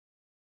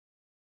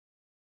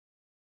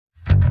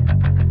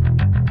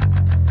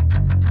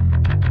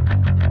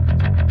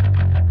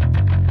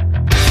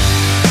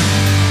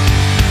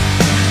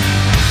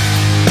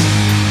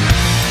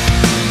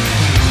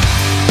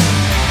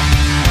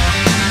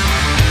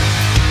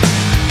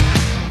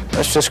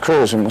Let's just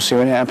cruise and we'll see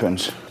what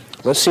happens.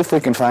 Let's see if we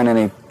can find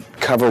any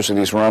covers of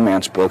these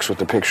romance books with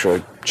the picture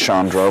of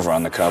Sean Drover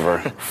on the cover.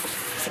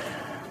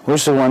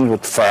 Where's the one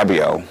with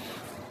Fabio?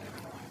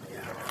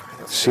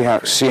 See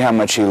how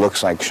much he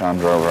looks like Sean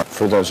Drover.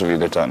 For those of you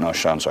that don't know,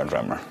 Sean's our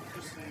drummer.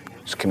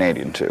 He's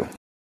Canadian too.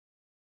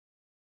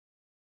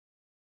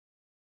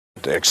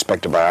 They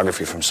expect a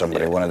biography from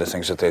somebody. One of the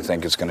things that they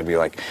think is going to be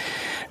like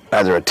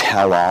either a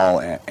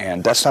tell-all,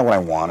 and that's not what I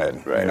wanted.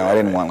 You know, I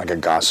didn't want like a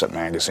gossip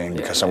magazine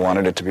because I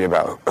wanted it to be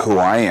about who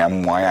I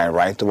am, why I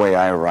write the way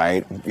I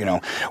write, you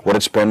know, what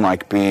it's been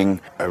like being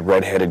a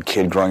redheaded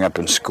kid growing up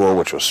in school,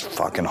 which was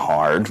fucking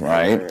hard,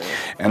 right?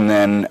 And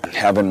then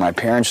having my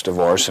parents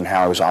divorce and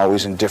how I was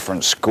always in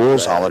different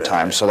schools all the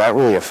time, so that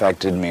really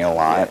affected me a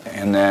lot.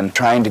 And then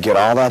trying to get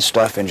all that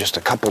stuff in just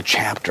a couple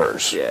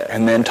chapters,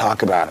 and then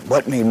talk about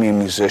what made me a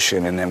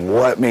musician, and then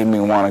what made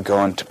me want to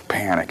go into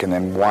Panic, and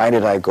then why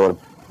did I go to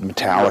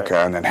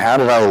Metallica, and then how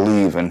did I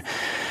leave, and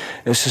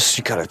it's just,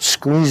 you gotta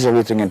squeeze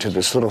everything into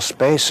this little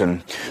space,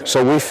 and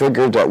so we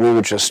figured that we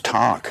would just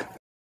talk.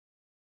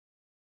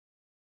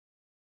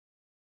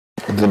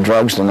 The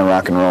drugs, then the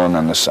rock and roll, and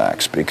then the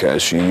sex,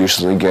 because you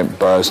usually get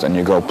buzzed and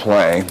you go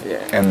play,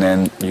 and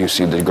then you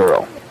see the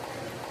girl.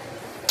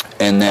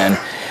 And then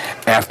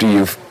after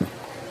you've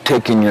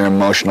taken your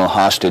emotional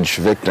hostage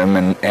victim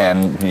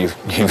and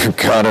you've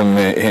got him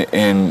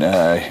in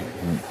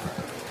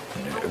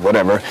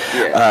whatever,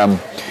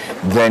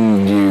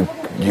 then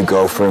you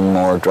go for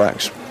more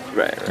drugs,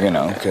 you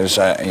know, because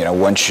you know,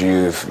 once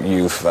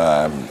you've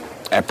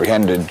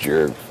apprehended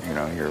your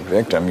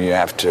victim, you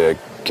have to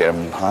get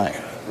them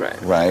high,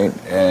 right?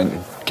 And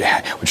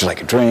would you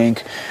like a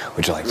drink?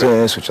 Would you like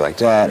this? Would you like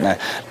that? And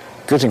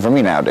good thing for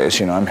me nowadays,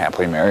 you know, I'm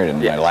happily married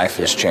and my life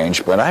has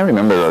changed. But I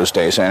remember those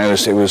days, and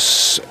it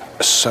was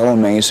so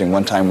amazing.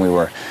 One time we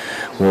were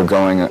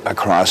going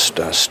across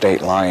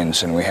state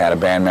lines, and we had a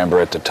band member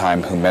at the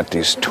time who met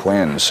these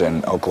twins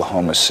in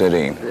Oklahoma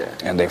City,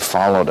 and they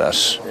followed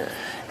us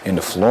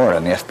into Florida,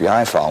 and the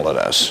FBI followed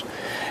us.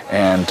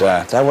 And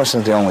that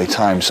wasn't the only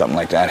time something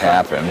like that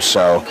happened.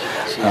 So,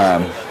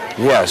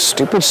 yeah,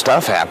 stupid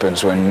stuff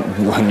happens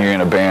when you're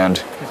in a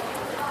band.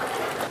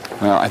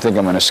 Well, I think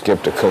I'm going to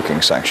skip the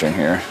cooking section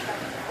here.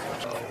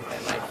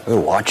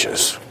 Ooh,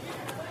 watches.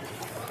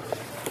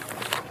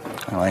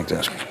 I like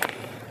this.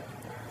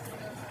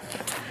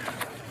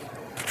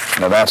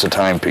 Now that's a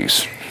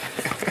timepiece.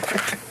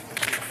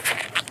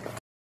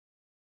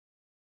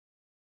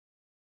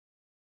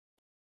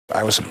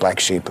 I was a black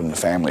sheep in the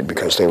family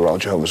because they were all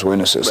Jehovah's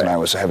Witnesses, and I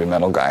was a heavy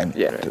metal guy.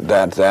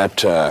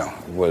 That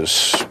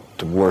was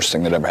the worst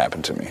thing that ever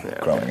happened to me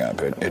growing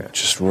up. It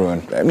just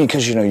ruined. I mean,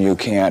 because, you know, you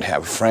can't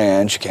have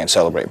friends, you can't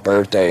celebrate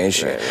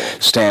birthdays, you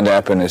stand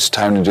up and it's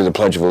time to do the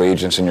Pledge of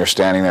Allegiance, and you're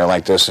standing there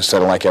like this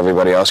instead of like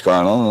everybody else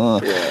going,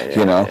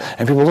 you know,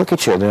 and people look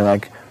at you, they're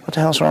like, what the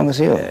hell's wrong with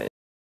you?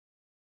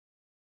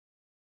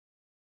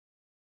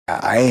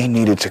 I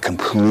needed to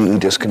completely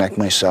disconnect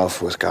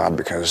myself with God,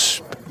 because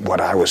what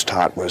I was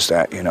taught was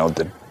that, you know,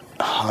 the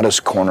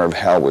hottest corner of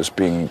hell was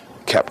being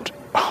kept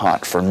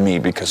hot for me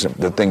because of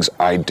the things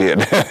I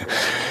did.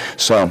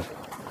 So,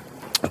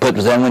 but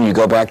then when you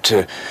go back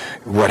to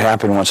what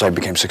happened once I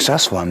became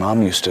successful, my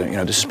mom used to, you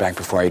know, this is back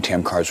before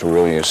ATM cards were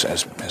really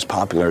as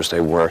popular as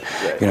they were.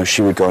 You know,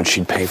 she would go and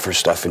she'd pay for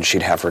stuff, and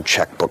she'd have her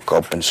checkbook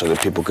open so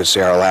that people could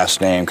see our last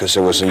name, because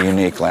it was a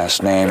unique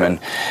last name. And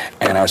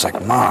I was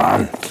like,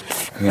 Mom,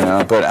 you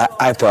know, but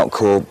I felt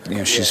cool. You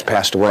know, she's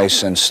passed away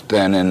since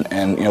then,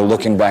 and you know,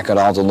 looking back at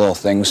all the little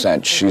things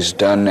that she's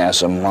done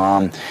as a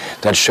mom,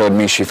 that showed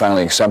me she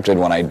finally accepted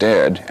what I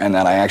did, and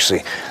that I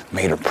actually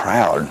made her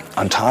proud.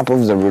 On top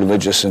of the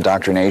religious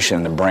indoctrination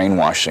and the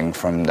brainwashing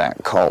from that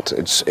cult,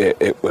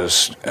 it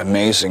was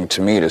amazing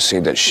to me to see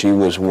that she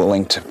was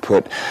willing to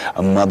put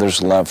a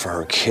mother's love for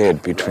her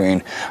kid between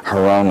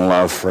her own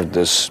love for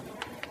this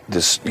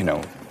you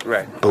know,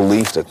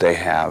 belief that they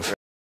have.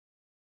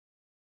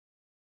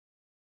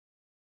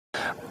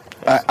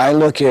 I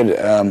look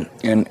at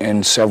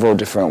in several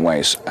different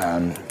ways.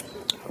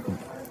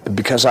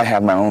 Because I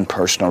have my own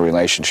personal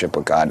relationship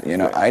with God, you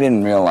know, I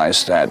didn't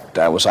realize that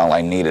that was all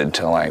I needed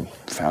till I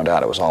found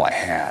out it was all I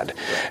had.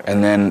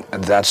 And then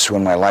that's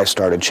when my life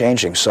started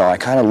changing. So I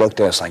kind of looked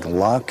at it as like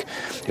luck.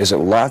 Is it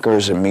luck, or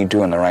is it me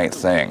doing the right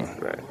thing?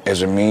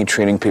 Is it me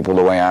treating people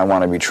the way I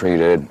want to be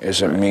treated?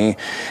 Is it me,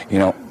 you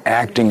know,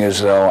 acting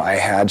as though I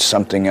had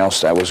something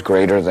else that was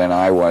greater than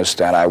I was,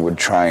 that I would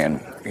try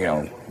and, you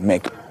know,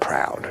 make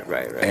proud.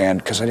 And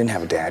because I didn't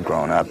have a dad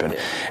growing up, and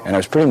I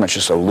was pretty much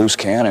just a loose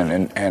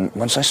cannon, and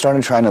once I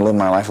started trying to live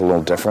my life a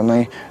little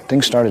differently,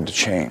 things started to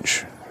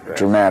change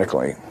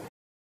dramatically.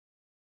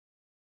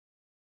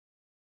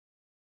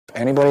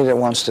 Anybody that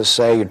wants to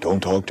say,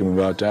 don't talk to me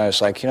about that,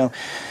 it's like, you know,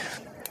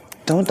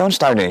 don't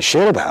start any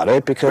shit about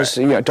it, because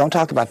you know, don't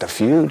talk about the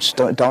feuds,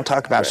 don't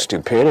talk about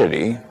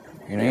stupidity.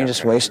 You know, you're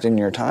just wasting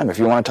your time. If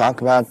you want to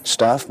talk about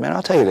stuff, man,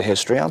 I'll tell you the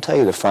history, I'll tell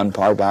you the fun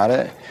part about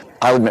it.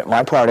 I'll admit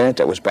my part in it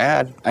that was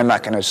bad. I'm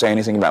not going to say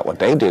anything about what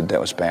they did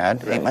that was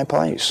bad. It ain't my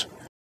place.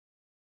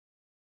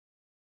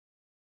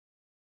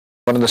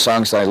 One of the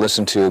songs that I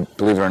listen to,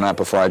 believe it or not,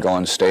 before I go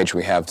on stage,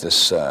 we have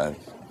this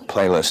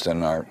playlist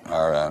in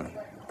our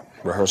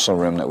rehearsal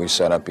room that we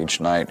set up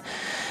each night.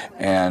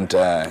 And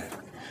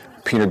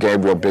Peter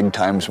Gabriel, Big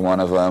Time's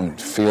one of them.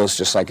 Feels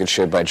Just Like It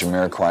Should by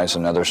Jamiroquai is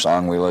another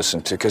song we listen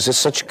to, because it's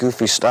such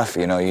goofy stuff,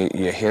 you know.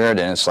 You hear it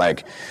and it's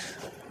like,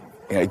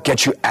 you know, it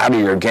gets you out of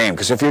your game.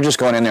 Because if you're just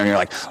going in there and you're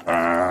like,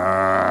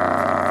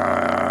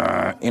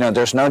 you know,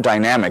 there's no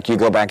dynamic. You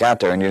go back out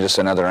there and you're just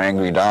another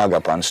angry dog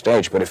up on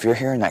stage. But if you're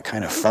hearing that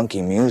kind of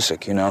funky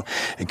music, you know,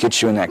 it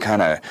gets you in that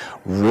kind of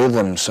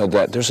rhythm. So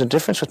that there's a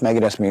difference with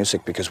Megadeth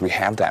music, because we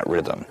have that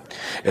rhythm.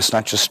 It's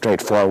not just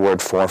straightforward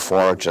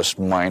 4/4, just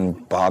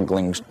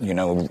mind-boggling, you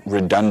know,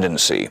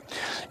 redundancy.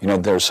 You know,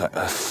 there's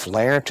a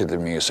flair to the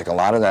music. A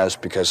lot of that is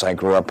because I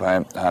grew up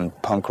on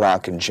punk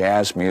rock and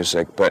jazz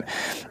music, but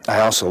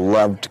I also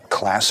loved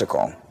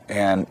classical.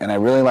 And I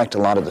really liked a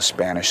lot of the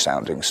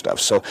Spanish-sounding stuff.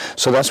 So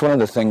that's one of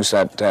the things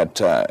that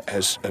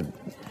has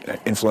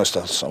influenced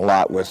us a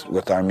lot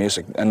with our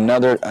music.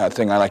 Another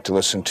thing I like to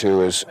listen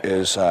to is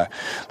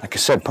like I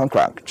said, punk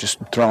rock. Just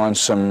throw on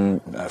some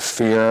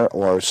Fear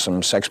or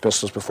some Sex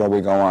Pistols before we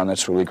go on.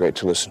 That's really great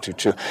to listen to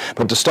too.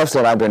 But the stuff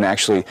that I've been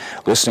actually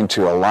listening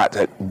to a lot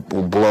that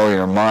will blow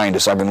your mind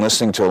is I've been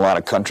listening to a lot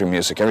of country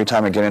music. Every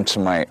time I get into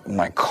my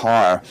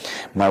car,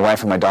 my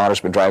wife and my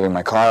daughter's been driving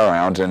my car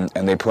around, and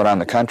they put on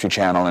the country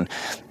channel, and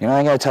you know,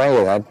 I gotta tell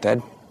you, that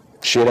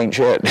shit ain't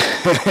shit.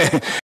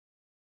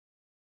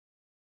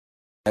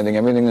 I think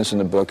everything that's in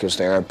the book is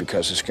there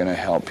because it's going to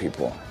help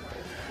people.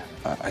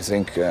 I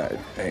think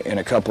in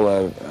a couple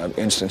of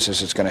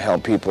instances it's going to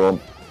help people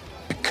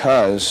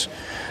because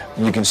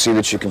you can see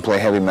that you can play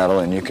heavy metal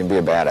and you can be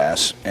a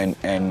badass,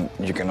 and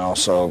you can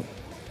also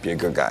be a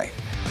good guy.